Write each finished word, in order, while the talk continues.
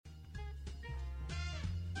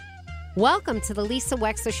Welcome to the Lisa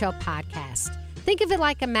Wexler Show podcast. Think of it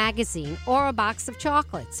like a magazine or a box of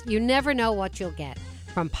chocolates. You never know what you'll get.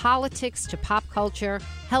 From politics to pop culture,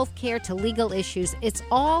 healthcare to legal issues, it's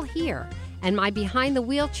all here. And my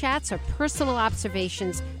behind-the-wheel chats are personal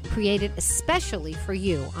observations created especially for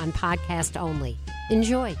you on podcast only.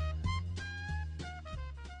 Enjoy.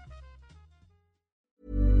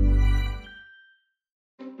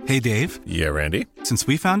 Hey, Dave. Yeah, Randy. Since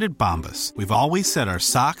we founded Bombas, we've always said our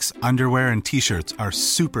socks, underwear, and T-shirts are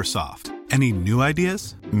super soft. Any new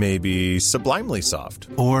ideas? Maybe sublimely soft.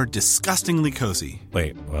 Or disgustingly cozy.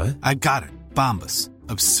 Wait, what? I got it. Bombas.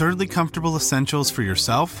 Absurdly comfortable essentials for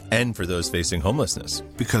yourself and for those facing homelessness.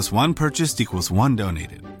 Because one purchased equals one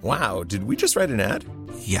donated. Wow, did we just write an ad?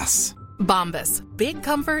 Yes. Bombas. Big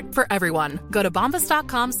comfort for everyone. Go to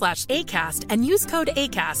bombas.com/ACAST and use code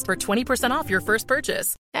ACAST for 20% off your first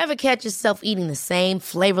purchase. Ever catch yourself eating the same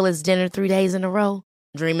flavorless dinner 3 days in a row?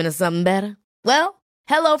 Dreaming of something better? Well,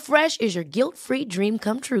 HelloFresh is your guilt-free dream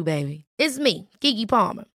come true, baby. It's me, Keke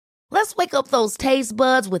Palmer. Let's wake up those taste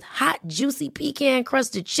buds with hot, juicy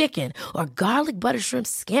pecan-crusted chicken or garlic butter shrimp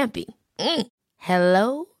scampi.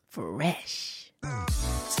 Hello Fresh.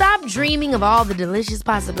 Stop dreaming of all the delicious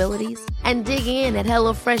possibilities and dig in at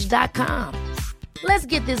HelloFresh.com. Let's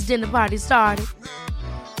get this dinner party started.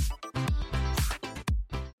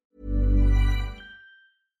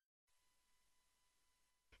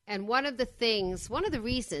 And one of the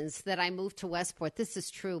reasons that I moved to Westport, this is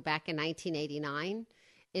true back in 1989,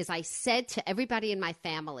 is I said to everybody in my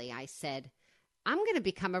family, I said, I'm going to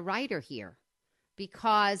become a writer here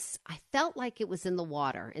because I felt like it was in the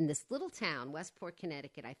water. In this little town, Westport,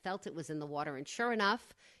 Connecticut, I felt it was in the water. And sure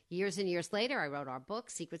enough, years and years later, I wrote our book,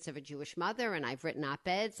 Secrets of a Jewish Mother, and I've written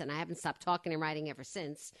op-eds, and I haven't stopped talking and writing ever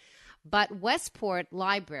since. But Westport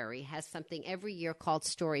Library has something every year called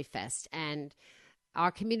StoryFest, and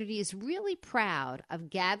our community is really proud of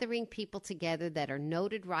gathering people together that are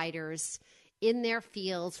noted writers in their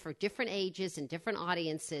fields for different ages and different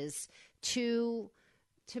audiences to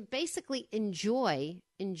basically enjoy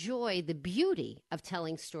the beauty of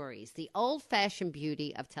telling stories, the old-fashioned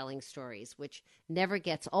beauty of telling stories, which never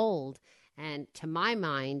gets old and, to my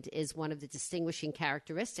mind, is one of the distinguishing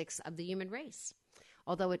characteristics of the human race.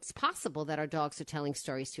 Although it's possible that our dogs are telling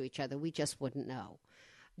stories to each other, we just wouldn't know.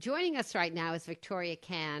 Joining us right now is Victoria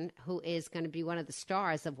Kann, who is going to be one of the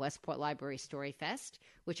stars of Westport Library StoryFest,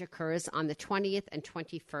 which occurs on the 20th and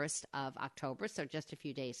 21st of October, so just a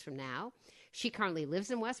few days from now. She currently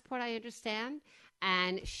lives in Westport, I understand,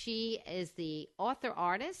 and she is the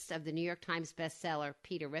author-artist of the New York Times bestseller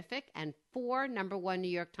Peterific and 4 #1 New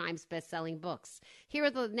York Times bestselling books. Here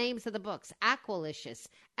are the names of the books: Aqualicious,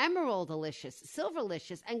 Emeraldalicious,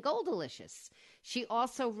 Silverlicious, and Goldalicious. She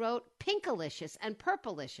also wrote Pinkalicious and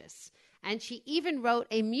Purplelicious. And she even wrote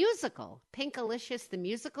a musical, Pinkalicious the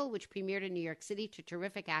Musical, which premiered in New York City to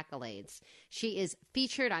terrific accolades. She is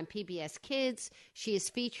featured on PBS Kids. She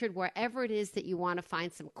is featured wherever it is that you want to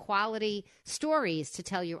find some quality stories to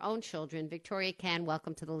tell your own children. Victoria Kann,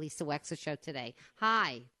 welcome to the Lisa Wexler Show today.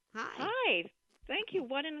 Hi. Hi. Thank you.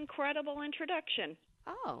 What an incredible introduction.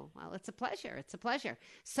 Oh, well, it's a pleasure. It's a pleasure.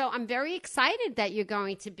 So I'm very excited that you're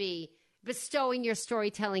going to be bestowing your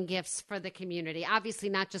storytelling gifts for the community. Obviously,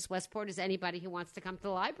 not just Westporters, anybody who wants to come to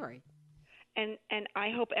the library. And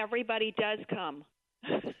I hope everybody does come.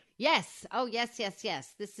 Yes. Oh, yes.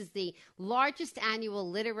 This is the largest annual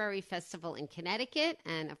literary festival in Connecticut.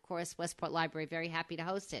 And, of course, Westport Library, very happy to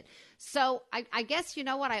host it. So I guess, you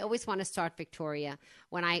know what, I always want to start, Victoria,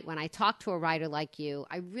 when I talk to a writer like you,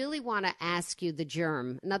 I really want to ask you the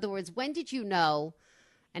germ. In other words, when did you know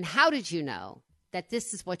and how did you know that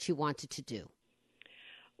this is what you wanted to do?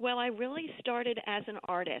 Well, I really started as an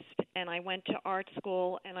artist, and I went to art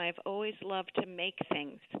school, and I've always loved to make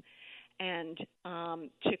things and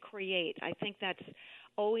to create. I think that's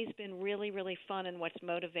always been really, really fun and what's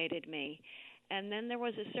motivated me. And then there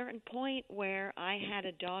was a certain point where I had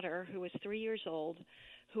a daughter who was 3 years old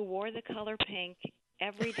who wore the color pink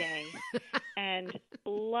every day and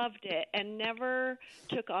loved it and never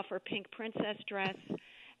took off her pink princess dress.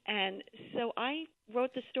 And so I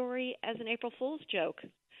wrote the story as an April Fool's joke,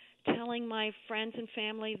 telling my friends and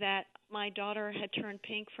family that my daughter had turned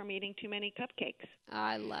pink from eating too many cupcakes.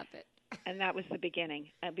 I love it. And that was the beginning,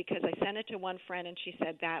 because I sent it to one friend, and she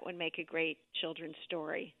said that would make a great children's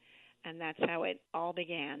story. And that's how it all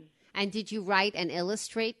began. And did you write and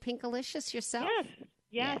illustrate Pinkalicious yourself?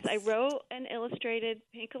 Yes. I wrote and illustrated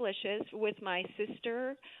Pinkalicious with my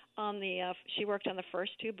sister on the she worked on the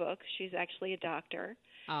first 2 books. She's actually a doctor.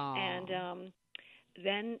 Oh. And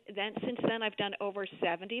then since then I've done over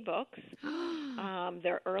 70 books.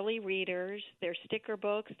 They're early readers, they're sticker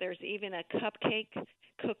books, there's even a cupcake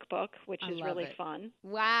cookbook, which is really fun.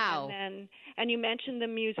 Wow. And you mentioned the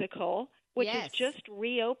musical, which Yes. is just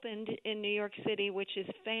reopened in New York City, which is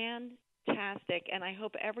fantastic, and I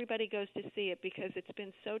hope everybody goes to see it because it's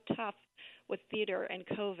been so tough with theater and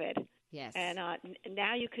COVID. Yes. And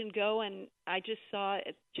now you can go, and I just saw it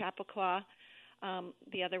at Chappaqua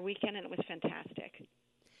the other weekend, and it was fantastic.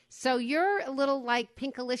 So you're a little like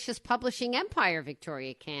Pinkalicious publishing empire,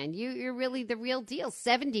 Victoria Kann. You're really the real deal.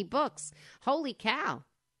 70 books. Holy cow.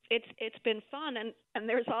 It's been fun, and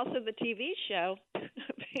there's also the TV show,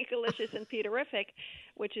 Pinkalicious and Peterific,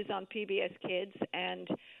 which is on PBS Kids, and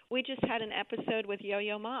we just had an episode with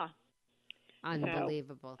Yo-Yo Ma.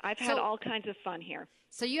 Unbelievable. So I've had all kinds of fun here.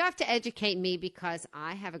 So you have to educate me because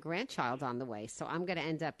I have a grandchild on the way. So I'm going to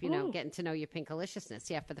end up, getting to know your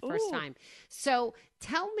Pinkaliciousness, for the first time. So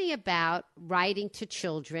tell me about writing to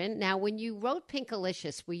children. Now, when you wrote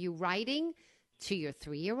Pinkalicious, were you writing to your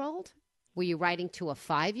 3-year-old? Were you writing to a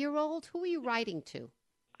 5-year-old? Who were you writing to?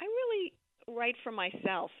 I really write for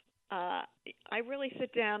myself. I really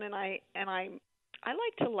sit down and I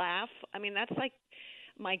like to laugh. I mean, that's like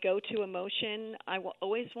my go-to emotion. I will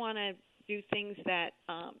always want to do things that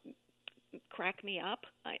crack me up.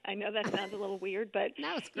 I know that sounds a little weird, but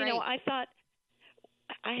no, it's great. I thought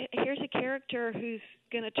here's a character who's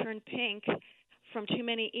going to turn pink from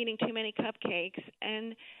eating too many cupcakes,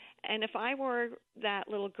 and if I were that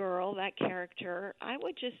little girl, that character, I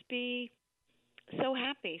would just be so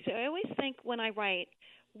happy. So I always think when I write,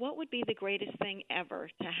 what would be the greatest thing ever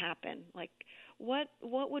to happen? Like, what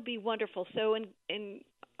would be wonderful? So in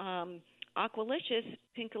Aqualicious,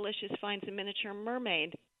 Pinkalicious finds a miniature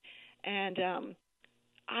mermaid, and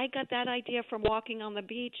I got that idea from walking on the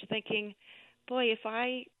beach, thinking, boy, if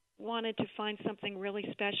I wanted to find something really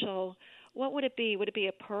special, what would it be? Would it be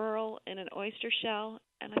a pearl in an oyster shell?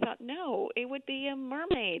 And I thought, no, it would be a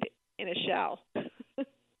mermaid in a shell.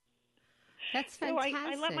 That's fantastic. So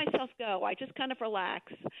I let myself go. I just kind of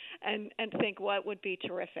relax and think what would be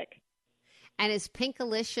terrific. And is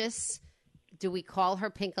Pinkalicious, do we call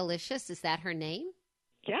her Pinkalicious? Is that her name?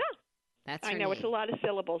 Yeah. That's her I know name. It's a lot of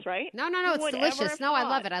syllables, right? No, it's delicious. No, I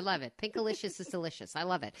love it. Pinkalicious is delicious. I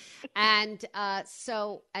love it. And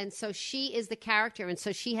so she is the character, and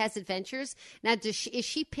so she has adventures. Now, is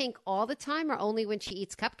she pink all the time, or only when she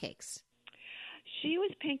eats cupcakes? She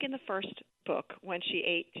was pink in the first book when she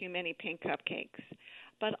ate too many pink cupcakes,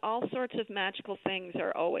 but all sorts of magical things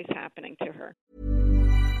are always happening to her.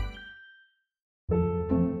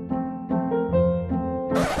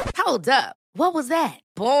 Hold up. What was that?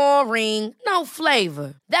 Boring. No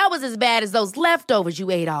flavor. That was as bad as those leftovers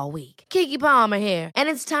you ate all week. Keke Palmer here. And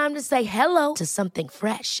it's time to say hello to something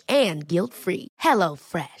fresh and guilt-free. Hello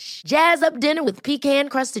Fresh. Jazz up dinner with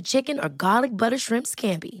pecan-crusted chicken or garlic butter shrimp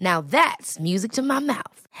scampi. Now that's music to my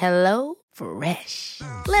mouth. Hello Fresh.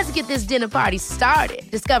 Let's get this dinner party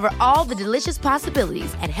started. Discover all the delicious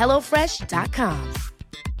possibilities at HelloFresh.com.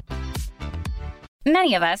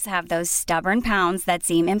 Many of us have those stubborn pounds that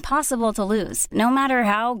seem impossible to lose, no matter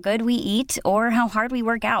how good we eat or how hard we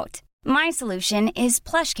work out. My solution is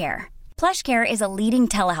PlushCare. PlushCare is a leading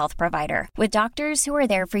telehealth provider with doctors who are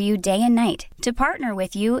there for you day and night to partner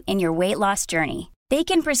with you in your weight loss journey. They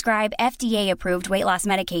can prescribe FDA-approved weight loss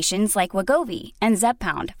medications like Wegovy and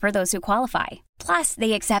Zepbound for those who qualify. Plus,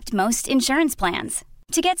 they accept most insurance plans.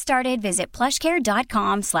 To get started, visit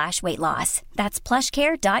plushcare.com/weightloss. That's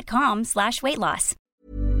plushcare.com/weightloss.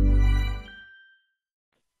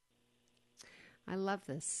 I love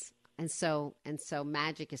this. And so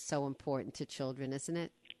magic is so important to children, isn't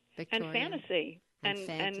it, Victoria? And fantasy. And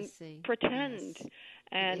pretend.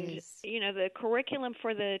 Yes, and, the curriculum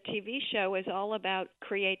for the TV show is all about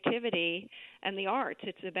creativity and the arts.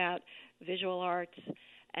 It's about visual arts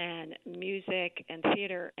and music and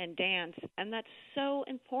theater and dance. And that's so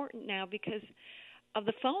important now because of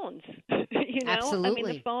the phones. Absolutely. I mean,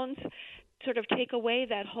 the phones sort of take away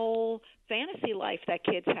that whole fantasy life that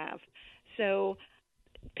kids have. So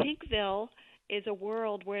Pinkville is a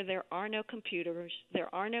world where there are no computers, there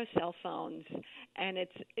are no cell phones, and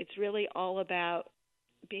it's really all about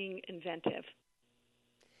being inventive.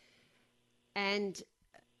 And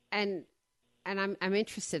I'm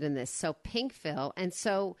interested in this. So Pinkville, and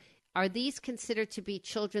so are these considered to be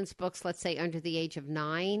children's books, let's say under the age of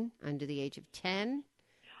 9, under the age of 10?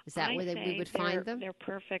 Is that where we would find them? They're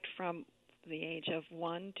perfect from the age of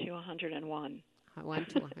 1 to 101. 1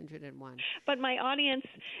 to 101. But my audience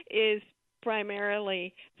is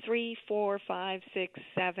primarily 3, 4, 5, 6,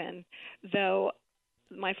 7, though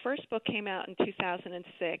my first book came out in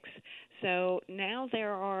 2006. So now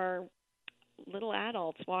there are little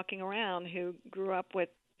adults walking around who grew up with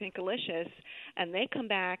Pinkalicious, and they come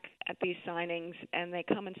back at these signings and they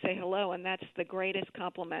come and say hello, and that's the greatest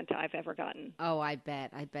compliment I've ever gotten. Oh, I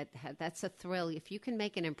bet that's a thrill. If you can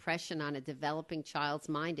make an impression on a developing child's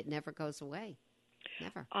mind, it never goes away.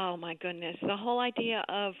 Never. Oh my goodness. The whole idea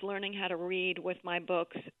of learning how to read with my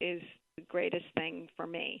books is the greatest thing for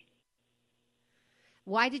me.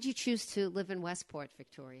 Why did you choose to live in Westport,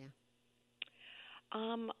 Victoria?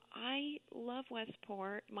 I love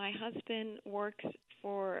Westport. My husband works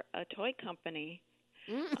for a toy company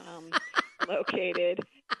located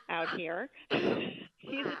out here.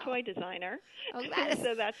 He's a toy designer. Oh,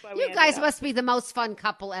 so that's why we you guys up. must be the most fun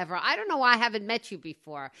couple ever. I don't know why I haven't met you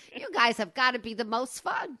before. You guys have got to be the most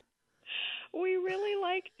fun. We really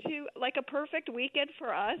like a perfect weekend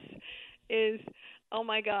for us is, oh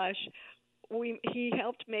my gosh, he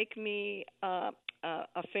helped make me a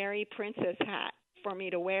fairy princess hat for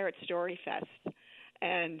me to wear at StoryFest.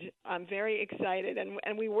 And I'm very excited.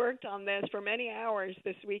 And we worked on this for many hours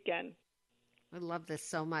this weekend. I love this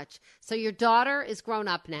so much. So your daughter is grown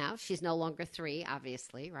up now. She's no longer 3,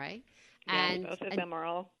 obviously, right? Yeah, both of them are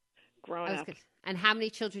all grown up. And how many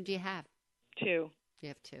children do you have? 2. You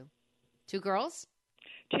have 2. 2 girls?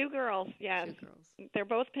 2 girls, yes. 2 girls. They're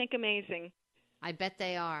both pink amazing. I bet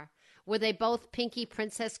they are. Were they both Pinky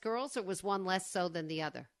Princess girls, or was one less so than the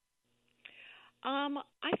other?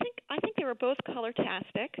 I think they were both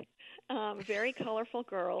color-tastic, very colorful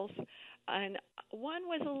girls, and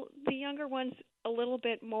the younger one's a little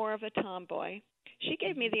bit more of a tomboy. She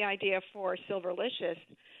gave me the idea for Silverlicious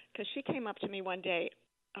because she came up to me one day,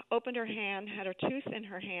 opened her hand, had her tooth in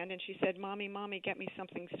her hand, and she said, "Mommy, get me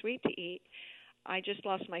something sweet to eat. I just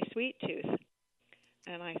lost my sweet tooth."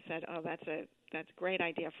 And I said, "Oh, that's a great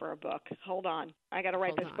idea for a book. Hold on, I got to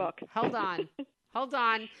write this book." Hold on. Hold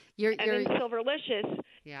on. You're in Silverlicious,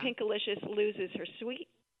 yeah. Pinkalicious loses her sweet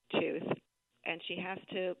tooth, and she has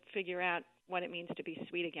to figure out what it means to be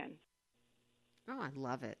sweet again. Oh, I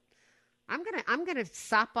love it. I'm gonna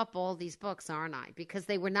sop up all these books, aren't I? Because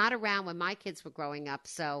they were not around when my kids were growing up.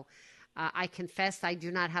 So I confess I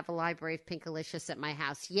do not have a library of Pinkalicious at my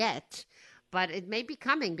house yet, but it may be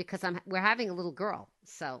coming because we're having a little girl.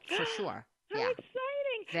 So for sure, How exciting!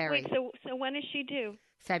 Very. Wait, so when is she due?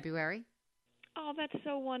 February. Oh, that's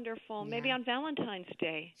so wonderful. Yeah. Maybe on Valentine's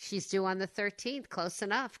Day. She's due on the 13th. Close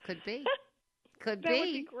enough. Could be. Could That be.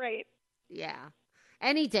 would be great. Yeah.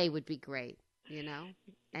 Any day would be great,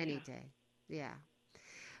 Any day. Yeah.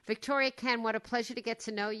 Victoria Kann, what a pleasure to get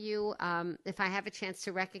to know you. If I have a chance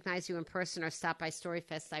to recognize you in person or stop by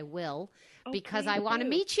StoryFest, I will, because I want to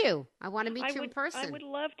meet you. I want to meet you in person. I would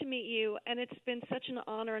love to meet you, and it's been such an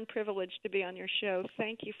honor and privilege to be on your show.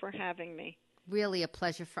 Thank you for having me. Really a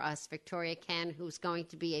pleasure for us. Victoria Kann, who's going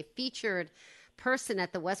to be a featured person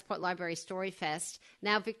at the Westport Library StoryFest.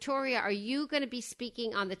 Now, Victoria, are you going to be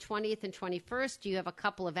speaking on the 20th and 21st? Do you have a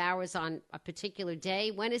couple of hours on a particular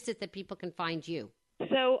day? When is it that people can find you?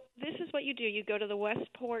 So this is what you do. You go to the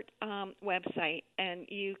Westport website, and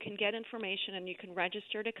you can get information, and you can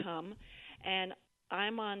register to come. And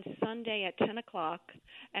I'm on Sunday at 10 o'clock,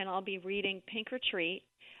 and I'll be reading Pink or Treat.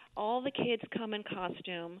 All the kids come in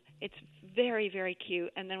costume. It's very, very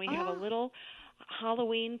cute. And then we have a little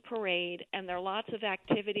Halloween parade, and there are lots of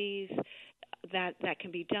activities that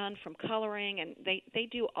can be done, from coloring, and they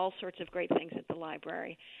do all sorts of great things at the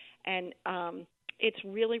library. And it's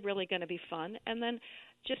really, really going to be fun. And then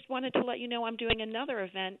just wanted to let you know I'm doing another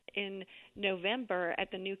event in November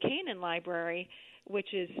at the New Canaan Library,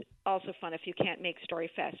 which is also fun if you can't make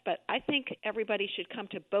StoryFest. But I think everybody should come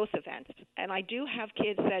to both events. And I do have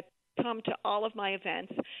kids that come to all of my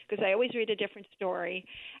events because I always read a different story,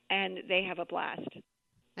 and they have a blast.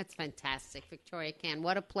 That's fantastic, Victoria Kann.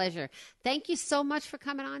 What a pleasure. Thank you so much for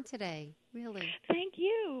coming on today. Really. Thank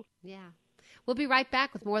you. Yeah. We'll be right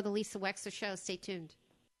back with more of the Lisa Wexler Show. Stay tuned.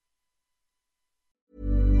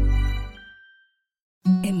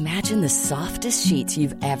 Imagine the softest sheets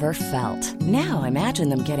you've ever felt. Now imagine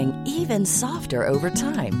them getting even softer over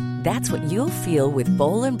time. That's what you'll feel with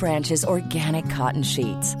Boll & Branch's organic cotton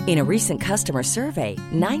sheets. In a recent customer survey,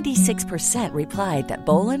 96% replied that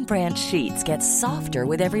Boll & Branch sheets get softer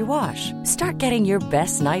with every wash. Start getting your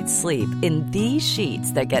best night's sleep in these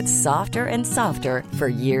sheets that get softer and softer for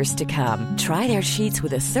years to come. Try their sheets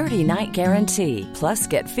with a 30-night guarantee. Plus,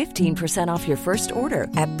 get 15% off your first order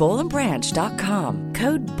at bollandbranch.com.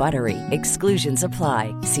 Code BUTTERY. Exclusions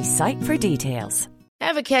apply. See site for details.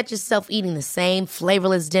 Ever catch yourself eating the same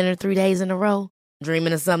flavorless dinner 3 days in a row?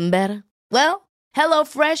 Dreaming of something better? Well,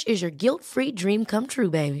 HelloFresh is your guilt-free dream come true,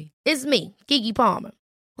 baby. It's me, Keke Palmer.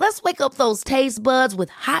 Let's wake up those taste buds with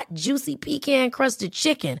hot, juicy pecan-crusted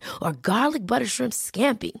chicken or garlic butter shrimp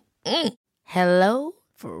scampi. Hello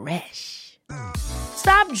Fresh.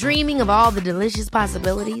 Stop dreaming of all the delicious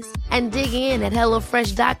possibilities and dig in at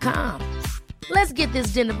HelloFresh.com. Let's get this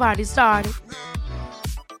dinner party started.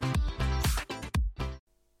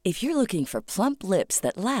 If you're looking for plump lips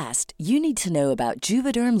that last, you need to know about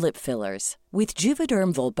Juvederm lip fillers. With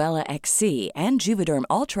Juvederm Volbella XC and Juvederm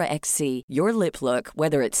Ultra XC, your lip look,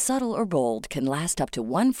 whether it's subtle or bold, can last up to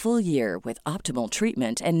 1 full year with optimal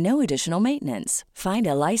treatment and no additional maintenance. Find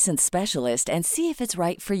a licensed specialist and see if it's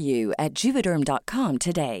right for you at Juvederm.com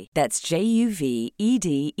today. That's JUVEDERM.com.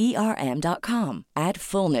 Add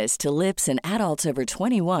fullness to lips in adults over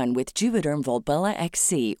 21 with Juvederm Volbella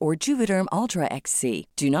XC or Juvederm Ultra XC.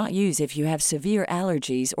 Do not use if you have severe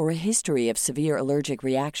allergies or a history of severe allergic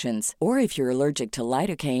reactions, or if you're allergic to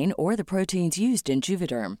lidocaine or the proteins used in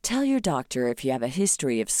Juvederm. Tell your doctor if you have a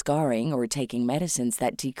history of scarring or taking medicines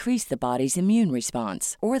that decrease the body's immune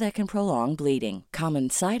response or that can prolong bleeding. Common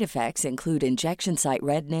side effects include injection site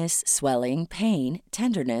redness, swelling, pain,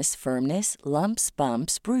 tenderness, firmness, lumps,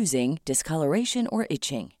 bumps, bruising, discoloration, or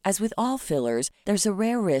itching. As with all fillers, there's a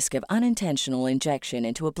rare risk of unintentional injection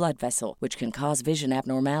into a blood vessel, which can cause vision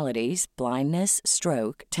abnormalities, blindness,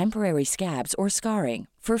 stroke, temporary scabs, or scarring.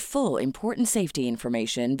 For full, important safety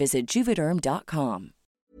information, visit Juvederm.com.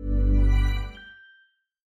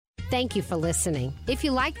 Thank you for listening. If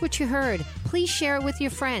you liked what you heard, please share it with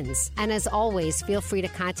your friends. And as always, feel free to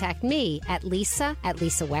contact me at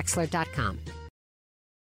lisa@lisawexler.com.